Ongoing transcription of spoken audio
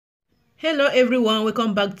Hello everyone,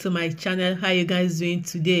 welcome back to my channel. How you guys doing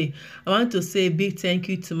today? I want to say a big thank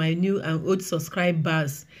you to my new and old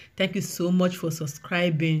subscribers. Thank you so much for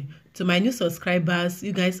subscribing. To my new subscribers,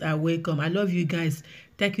 you guys are welcome. I love you guys.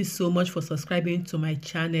 Thank you so much for subscribing to my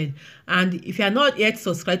channel. And if you are not yet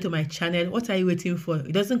subscribed to my channel, what are you waiting for?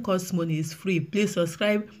 It doesn't cost money, it's free. Please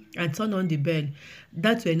subscribe and turn on the bell.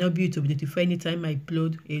 That will enable you to be notified anytime I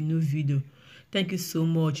upload a new video. Thank you so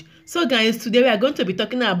much. So guys, today we are going to be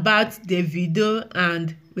talking about Davido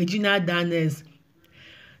and Regina Daniels.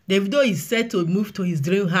 Davido is set to move to his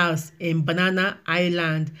dream house in Banana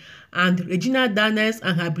Island, and Regina Daniels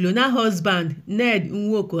and her billionaire husband Ned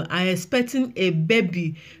Nwoko are expecting a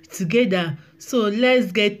baby together. So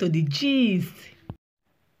let's get to the gist.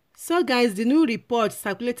 So guys, the new report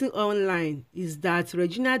circulating online is that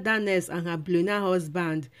Regina Daniels and her billionaire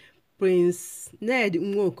husband Prince Ned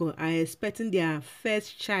Nwoko are expecting their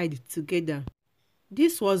first child together.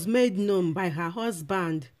 This was made known by her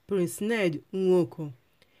husband, Prince Ned Nwoko.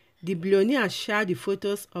 The billionaire shared the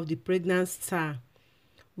photos of the pregnant star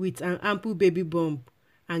with an ample baby bump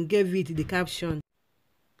and gave it the caption,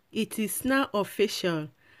 "It is now official.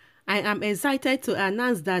 I am excited to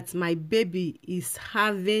announce that my baby is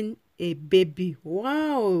having a baby."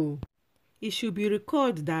 Wow! It should be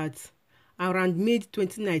recalled that around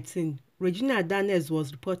mid-2019, Regina Daniels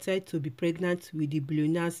was reported to be pregnant with the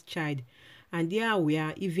billionaire's child, and there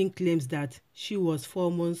were even claims that she was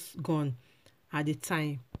 4 months gone at the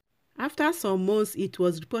time. After some months, it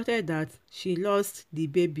was reported that she lost the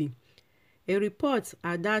baby. A report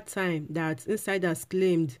at that time that insiders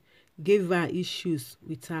claimed gave her issues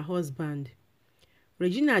with her husband.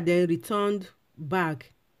 Regina then returned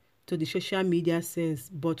back to the social media sense,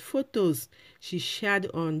 but photos she shared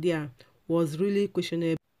on there was really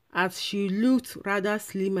questionable, as she looked rather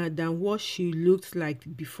slimmer than what she looked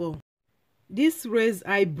like before. This raised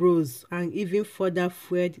eyebrows and even further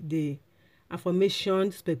fueled the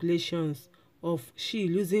aforementioned speculations of she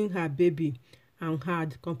losing her baby and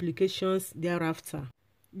had complications thereafter.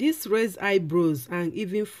 This raised eyebrows and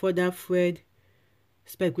even further fueled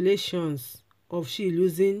speculations of she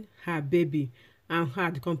losing her baby and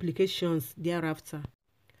had complications thereafter.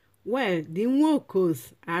 Well, the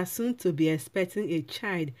Nwokos are soon to be expecting a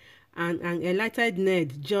child, and an enlightened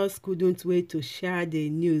Ned just couldn't wait to share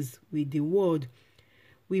the news with the world.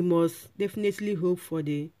 We must definitely hope for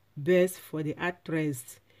the best for the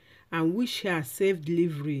actress and wish her safe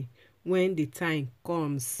delivery when the time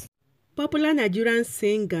comes. Popular Nigerian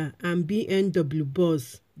singer and BMW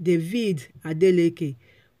boss David Adeleke,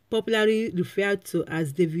 popularly referred to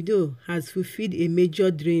as Davido, has fulfilled a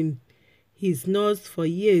major dream he's nursed for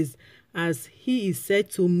years, as he is set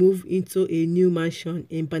to move into a new mansion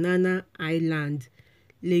in Banana Island,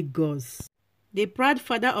 Lagos. The proud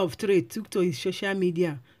father of three took to his social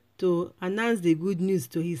media to announce the good news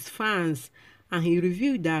to his fans, and he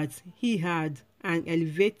revealed that he had an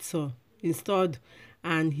elevator installed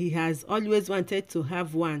and he has always wanted to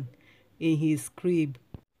have one in his crib.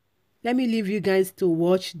 Let me leave you guys to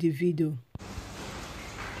watch the video.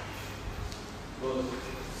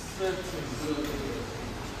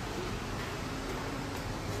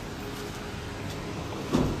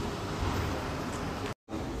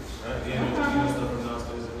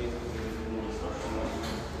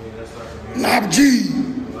 Lab G.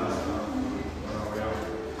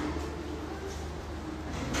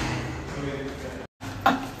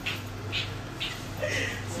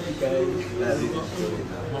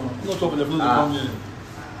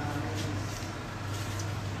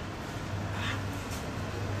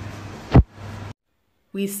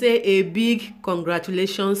 We say a big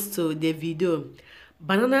congratulations to Davido.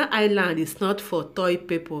 Banana Island is not for toy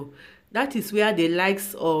people. That is where the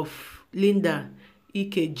likes of Linda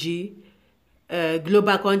Ikeji,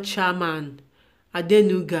 Globacon chairman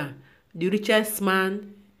Adenuga, the richest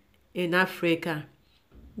man in Africa,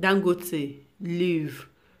 Dangote, live.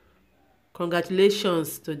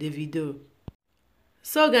 Congratulations to Davido.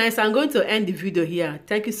 So guys, I'm going to end the video here.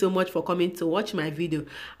 Thank you so much for coming to watch my video.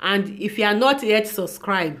 And if you are not yet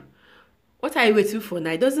subscribed, what are you waiting for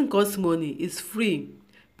now? It doesn't cost money, it's free.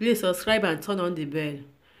 Please subscribe and turn on the bell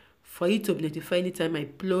for you to be notified anytime I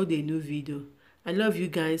upload a new video. I love you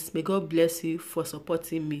guys. May God bless you for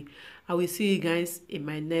supporting me. I will see you guys in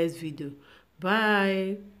my next video.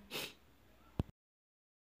 Bye.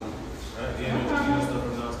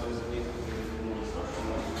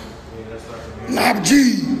 Lab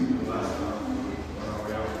G.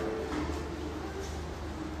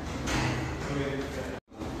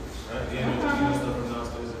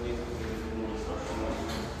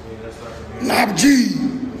 Lab G.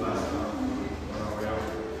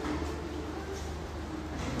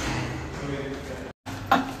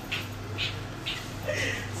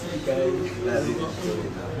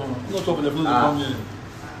 No talking the flu Ah. come here.